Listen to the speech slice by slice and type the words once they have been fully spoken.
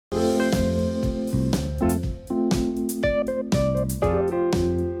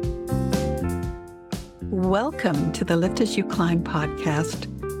Welcome to the Lift As You Climb podcast,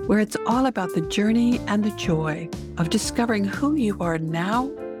 where it's all about the journey and the joy of discovering who you are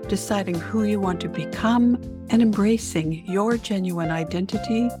now, deciding who you want to become, and embracing your genuine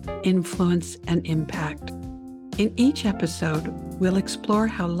identity, influence, and impact. In each episode, we'll explore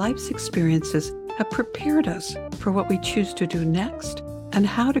how life's experiences have prepared us for what we choose to do next and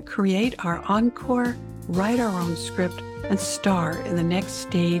how to create our encore, write our own script, and star in the next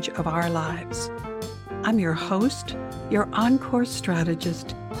stage of our lives. I'm your host, your encore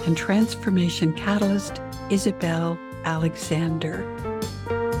strategist and transformation catalyst, Isabel Alexander.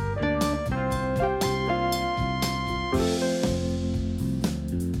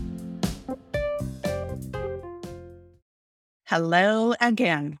 Hello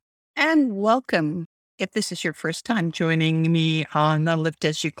again, and welcome. If this is your first time joining me on the Lift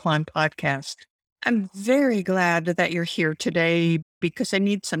As You Climb podcast, I'm very glad that you're here today because I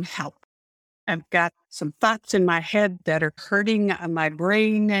need some help. I've got some thoughts in my head that are hurting my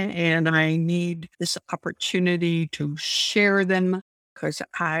brain, and I need this opportunity to share them because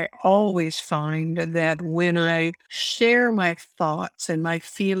I always find that when I share my thoughts and my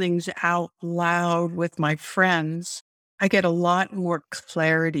feelings out loud with my friends, I get a lot more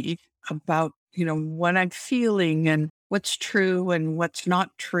clarity about, what I'm feeling and what's true and what's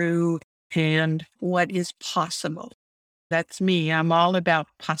not true and what is possible. That's me. I'm all about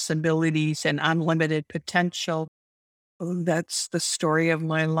possibilities and unlimited potential. That's the story of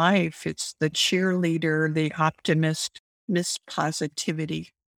my life. It's the cheerleader, the optimist, Miss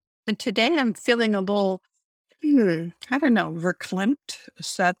Positivity. And today I'm feeling a little, I don't know, verklempt.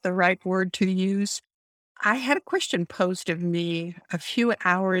 Is that the right word to use? I had a question posed of me a few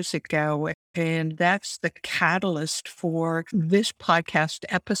hours ago, and that's the catalyst for this podcast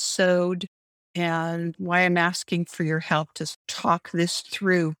episode and why I'm asking for your help to talk this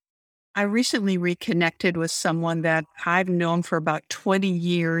through. I recently reconnected with someone that I've known for about 20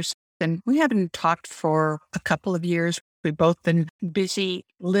 years, and we haven't talked for a couple of years. We've both been busy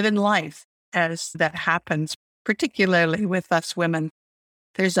living life as that happens, particularly with us women.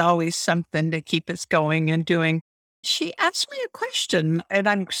 There's always something to keep us going and doing. She asked me a question, and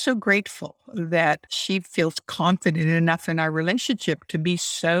I'm so grateful that she feels confident enough in our relationship to be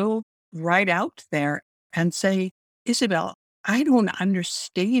so right out there and say, Isabel, I don't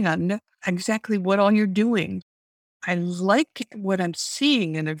understand exactly what all you're doing. I like what I'm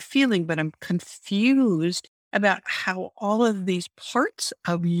seeing and I'm feeling, but I'm confused about how all of these parts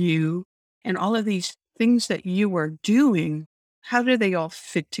of you and all of these things that you are doing, how do they all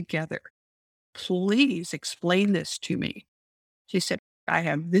fit together? Please explain this to me. She said, I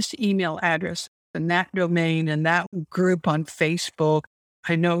have this email address and that domain and that group on Facebook.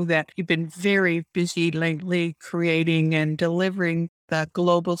 I know that you've been very busy lately creating and delivering the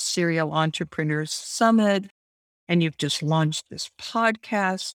Global Serial Entrepreneurs Summit. And you've just launched this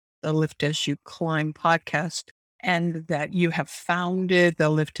podcast, the Lift As You Climb podcast, and that you have founded the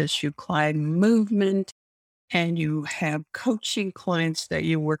Lift As You Climb movement. And you have coaching clients that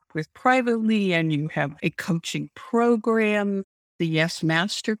you work with privately, and you have a coaching program, the Yes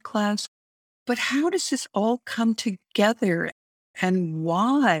Masterclass. But how does this all come together? And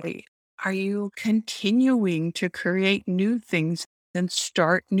why are you continuing to create new things and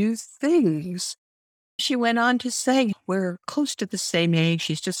start new things? She went on to say, we're close to the same age.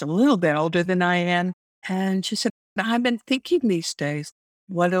 She's just a little bit older than I am. And she said, I've been thinking these days,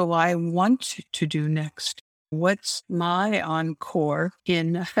 what do I want to do next? What's my encore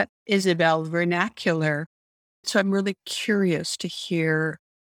in Isabel vernacular? So I'm really curious to hear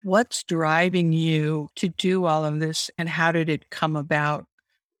what's driving you to do all of this and how did it come about?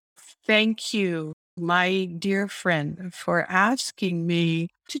 Thank you, my dear friend, for asking me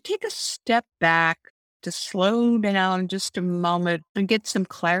to take a step back, to slow down just a moment and get some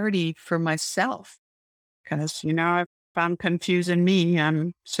clarity for myself. Because, if I'm confusing me,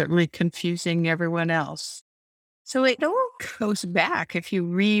 I'm certainly confusing everyone else. So it all goes back. If you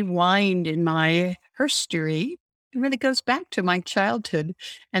rewind in my history, it really goes back to my childhood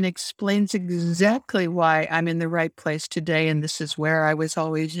and explains exactly why I'm in the right place today. And this is where I was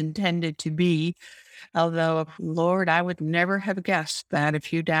always intended to be. Although, Lord, I would never have guessed that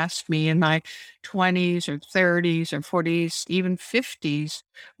if you'd asked me in my 20s or 30s or 40s, even 50s,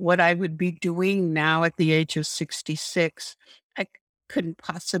 what I would be doing now at the age of 66. I couldn't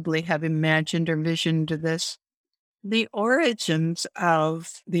possibly have imagined or visioned this. The origins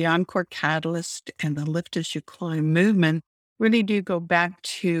of the Encore Catalyst and the Lift As You Climb movement really do go back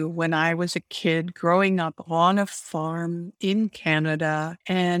to when I was a kid growing up on a farm in Canada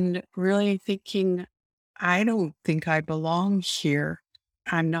and really thinking, I don't think I belong here.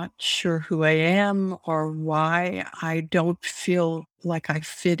 I'm not sure who I am or why I don't feel like I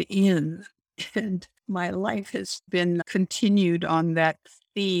fit in. And my life has been continued on that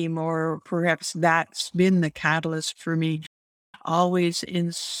theme, or perhaps that's been the catalyst for me, always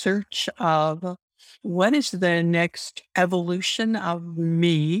in search of what is the next evolution of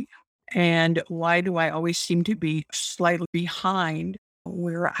me, and why do I always seem to be slightly behind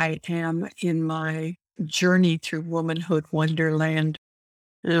where I am in my journey through womanhood wonderland.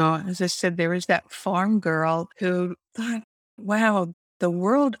 As I said, there was that farm girl who thought, wow, the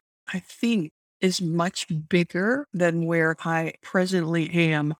world, I think, is much bigger than where I presently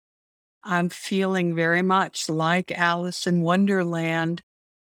am. I'm feeling very much like Alice in Wonderland,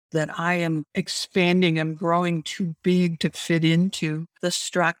 that I am expanding, I'm growing too big to fit into the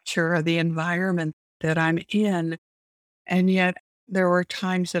structure or the environment that I'm in. And yet, there were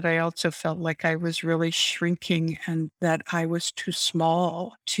times that I also felt like I was really shrinking and that I was too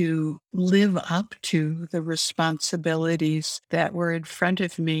small to live up to the responsibilities that were in front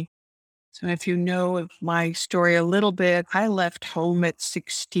of me. So, if you know of my story a little bit, I left home at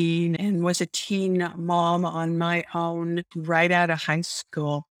 16 and was a teen mom on my own right out of high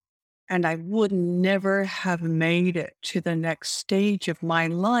school. And I would never have made it to the next stage of my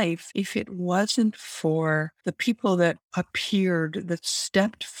life if it wasn't for the people that appeared, that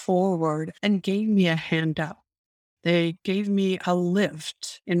stepped forward and gave me a hand up. They gave me a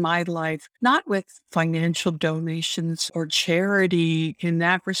lift in my life, not with financial donations or charity in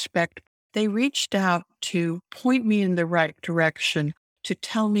that respect. They reached out to point me in the right direction, to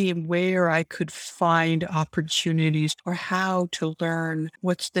tell me where I could find opportunities or how to learn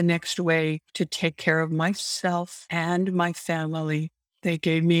what's the next way to take care of myself and my family. They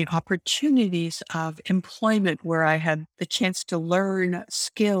gave me opportunities of employment where I had the chance to learn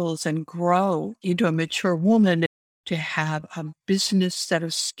skills and grow into a mature woman, to have a business set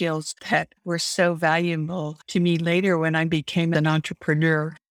of skills that were so valuable to me later when I became an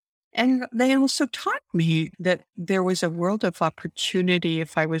entrepreneur. And they also taught me that there was a world of opportunity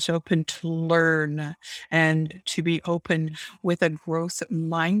if I was open to learn and to be open with a growth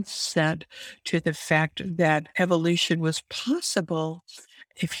mindset to the fact that evolution was possible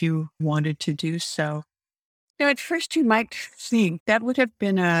if you wanted to do so. Now, at first, you might think that would have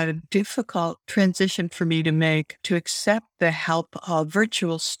been a difficult transition for me to make, to accept the help of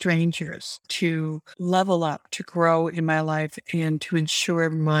virtual strangers, to level up, to grow in my life, and to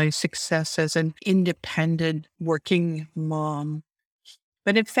ensure my success as an independent working mom.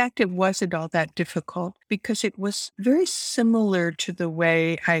 But in fact, it wasn't all that difficult because it was very similar to the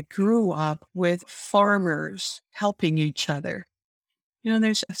way I grew up with farmers helping each other.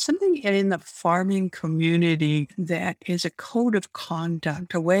 There's something in the farming community that is a code of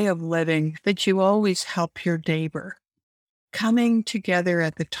conduct, a way of living that you always help your neighbor. Coming together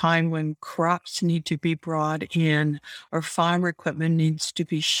at the time when crops need to be brought in or farm equipment needs to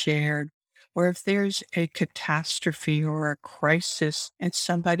be shared, or if there's a catastrophe or a crisis and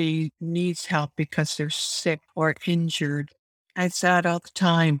somebody needs help because they're sick or injured. I saw it all the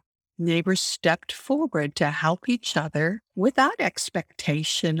time. Neighbors stepped forward to help each other without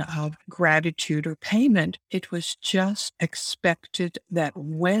expectation of gratitude or payment. It was just expected that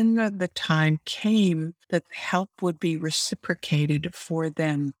when the time came, that help would be reciprocated for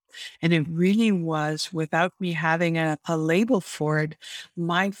them. And it really was, without me having a label for it,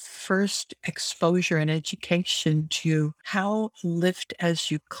 my first exposure and education to how Lift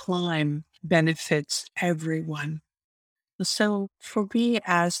as You Climb benefits everyone. So for me,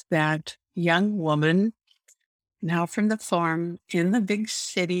 as that young woman, now from the farm in the big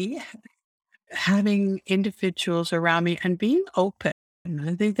city, having individuals around me and being open. And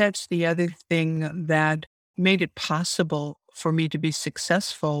I think that's the other thing that made it possible for me to be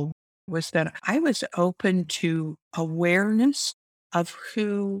successful, was that I was open to awareness of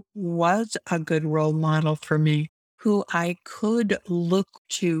who was a good role model for me, who I could look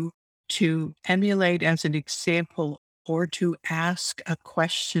to emulate as an example, or to ask a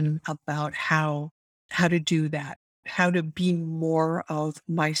question about how to do that, how to be more of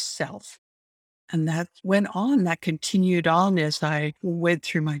myself. And that went on, that continued on as I went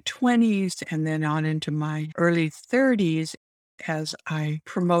through my 20s and then on into my early 30s, as I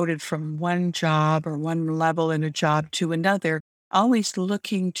promoted from one job or one level in a job to another, always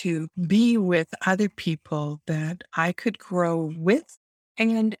looking to be with other people that I could grow with,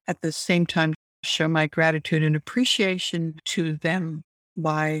 and at the same time show my gratitude and appreciation to them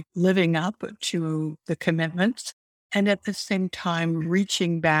by living up to the commitments, and at the same time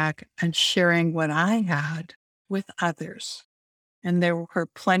reaching back and sharing what I had with others. And there were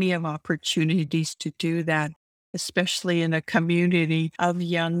plenty of opportunities to do that. especially in a community of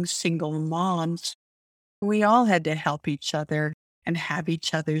young single moms. We all had to help each other and have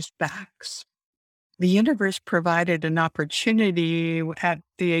each other's backs. The universe provided an opportunity at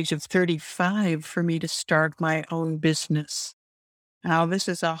the age of 35 for me to start my own business. Now, this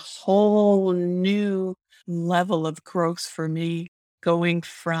is a whole new level of growth for me, going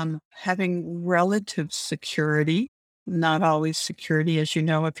from having relative security, not always security, as you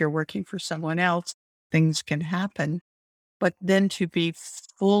know, if you're working for someone else, things can happen, but then to be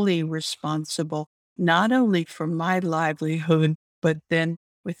fully responsible, not only for my livelihood, but then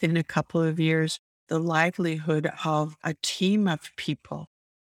within a couple of years, the livelihood of a team of people,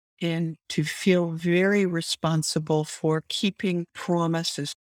 and to feel very responsible for keeping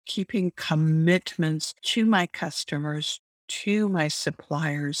promises, keeping commitments to my customers, to my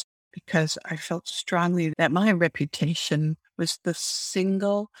suppliers, because I felt strongly that my reputation was the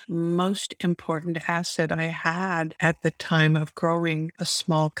single most important asset I had at the time of growing a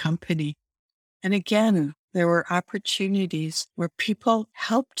small company. And again, there were opportunities where people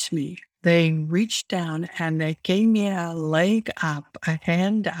helped me. They reached down and they gave me a leg up, a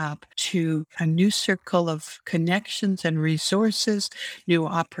hand up to a new circle of connections and resources, new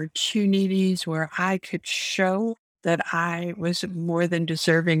opportunities where I could show that I was more than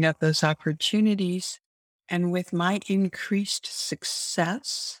deserving of those opportunities. And with my increased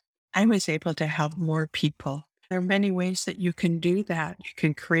success, I was able to help more people. There are many ways that you can do that. You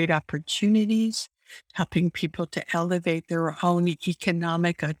can create opportunities, helping people to elevate their own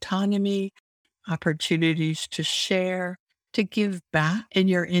economic autonomy, opportunities to share, to give back in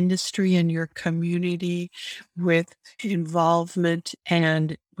your industry and your community with involvement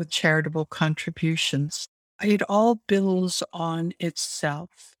and with charitable contributions. It all builds on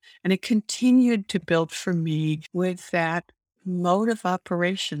itself. And it continued to build for me with that mode of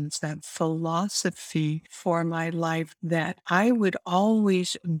operations, that philosophy for my life that I would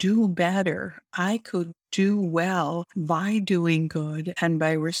always do better. I could do well by doing good and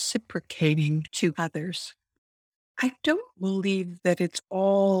by reciprocating to others. I don't believe that it's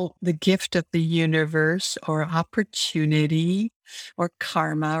all the gift of the universe or opportunity or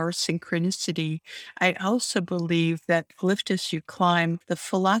karma or synchronicity. I also believe that lift as you climb, the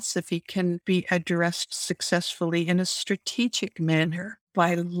philosophy can be addressed successfully in a strategic manner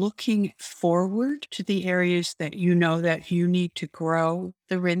by looking forward to the areas that you know that you need to grow,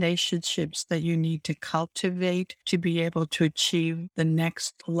 the relationships that you need to cultivate to be able to achieve the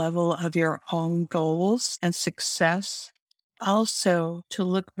next level of your own goals and success. Also, to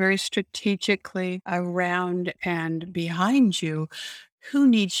look very strategically around and behind you. Who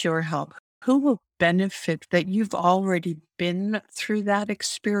needs your help? Who will benefit that you've already been through that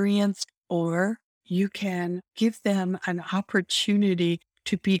experience? Or you can give them an opportunity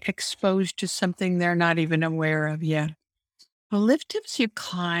to be exposed to something they're not even aware of yet. Well, Lift As You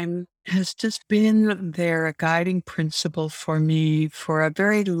Climb has just been their guiding principle for me for a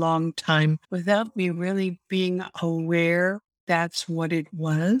very long time without me really being aware that's what it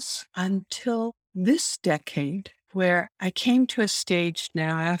was until this decade, where I came to a stage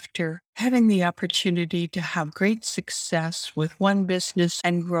now after having the opportunity to have great success with one business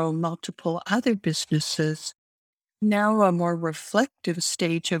and grow multiple other businesses. Now, a more reflective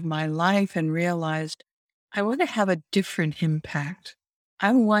stage of my life, and realized I want to have a different impact.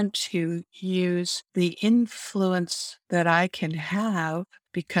 I want to use the influence that I can have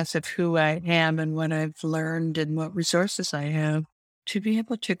because of who I am and what I've learned and what resources I have to be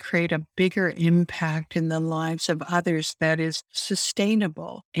able to create a bigger impact in the lives of others that is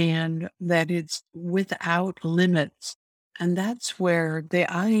sustainable and that is without limits. And that's where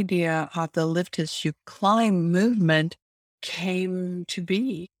the idea of the Lift As You Climb movement came to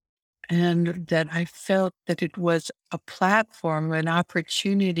be. And that I felt that it was a platform, an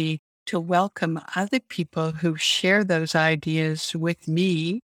opportunity to welcome other people who share those ideas with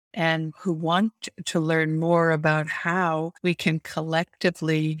me and who want to learn more about how we can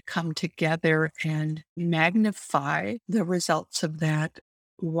collectively come together and magnify the results of that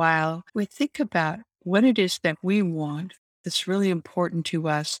while we think about what it is that we want that's really important to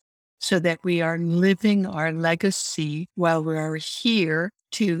us so that we are living our legacy while we are here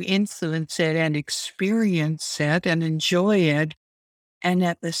to influence it and experience it and enjoy it. And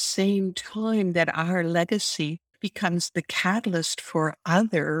at the same time, that our legacy becomes the catalyst for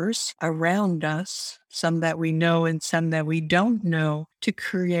others around us, some that we know and some that we don't know, to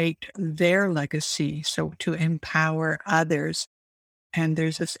create their legacy. So to empower others. And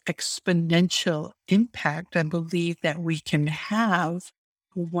there's this exponential impact I believe that we can have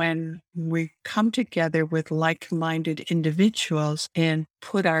when we come together with like minded individuals and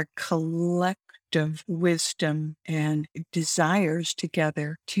put our collective collective wisdom and desires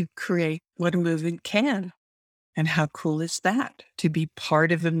together to create what a movement can. And how cool is that to be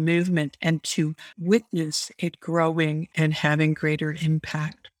part of a movement and to witness it growing and having greater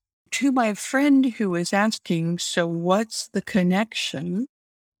impact? To my friend who was asking, so what's the connection?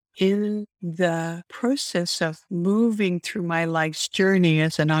 In the process of moving through my life's journey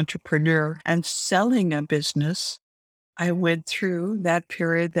as an entrepreneur and selling a business, I went through that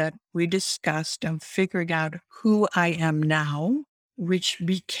period that we discussed of figuring out who I am now, which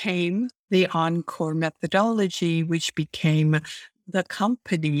became the Encore methodology, which became the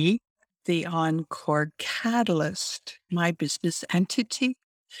company, the Encore Catalyst, my business entity.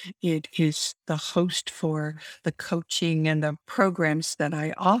 It is the host for the coaching and the programs that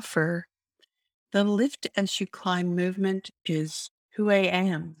I offer. The Lift as You Climb movement is who I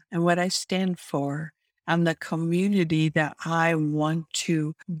am and what I stand for and the community that I want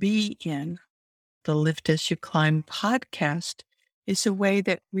to be in. The Lift as You Climb podcast is a way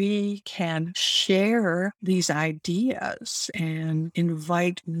that we can share these ideas and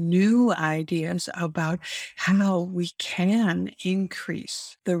invite new ideas about how we can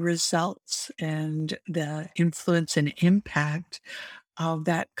increase the results and the influence and impact of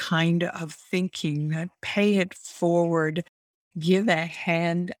that kind of thinking, that pay it forward, give a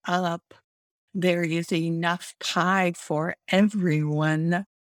hand up. There is enough pie for everyone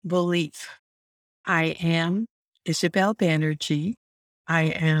belief. I am Isabel Banerjee. I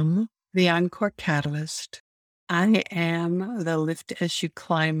am the Encore Catalyst. I am the Lift as You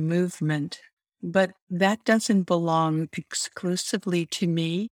Climb movement. But that doesn't belong exclusively to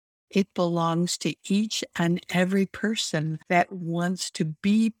me. It belongs to each and every person that wants to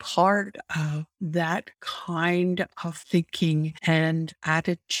be part of that kind of thinking and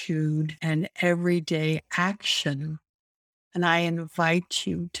attitude and everyday action. And I invite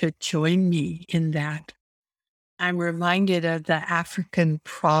you to join me in that. I'm reminded of the African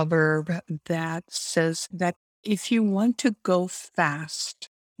proverb that says that if you want to go fast,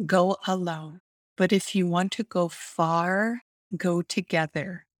 go alone. But if you want to go far, go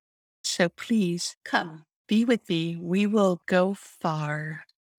together. So please come, be with me. We will go far.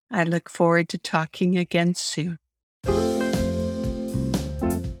 I look forward to talking again soon.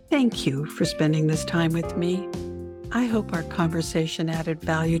 Thank you for spending this time with me. I hope our conversation added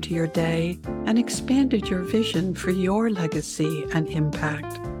value to your day and expanded your vision for your legacy and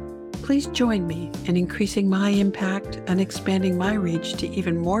impact. Please join me in increasing my impact and expanding my reach to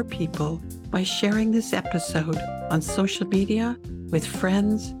even more people by sharing this episode on social media with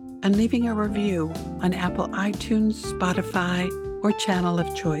friends and leaving a review on Apple iTunes, Spotify, or channel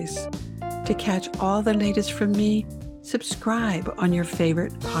of choice. To catch all the latest from me, subscribe on your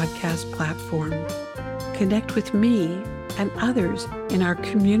favorite podcast platform. Connect with me and others in our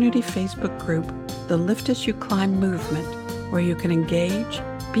community Facebook group, the Lift as You Climb movement, where you can engage,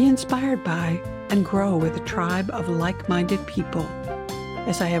 be inspired by, and grow with a tribe of like-minded people.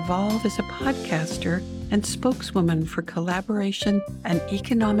 As I evolve as a podcaster and spokeswoman for collaboration and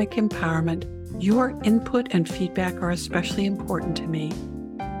economic empowerment, your input and feedback are especially important to me.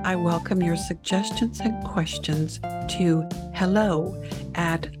 I welcome your suggestions and questions to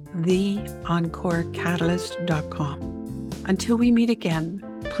hello@theEncoreCatalyst.com. Until we meet again,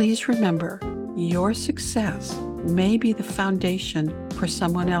 please remember, your success may be the foundation for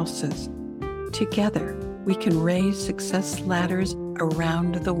someone else's. Together, we can raise success ladders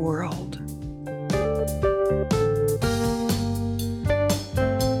around the world.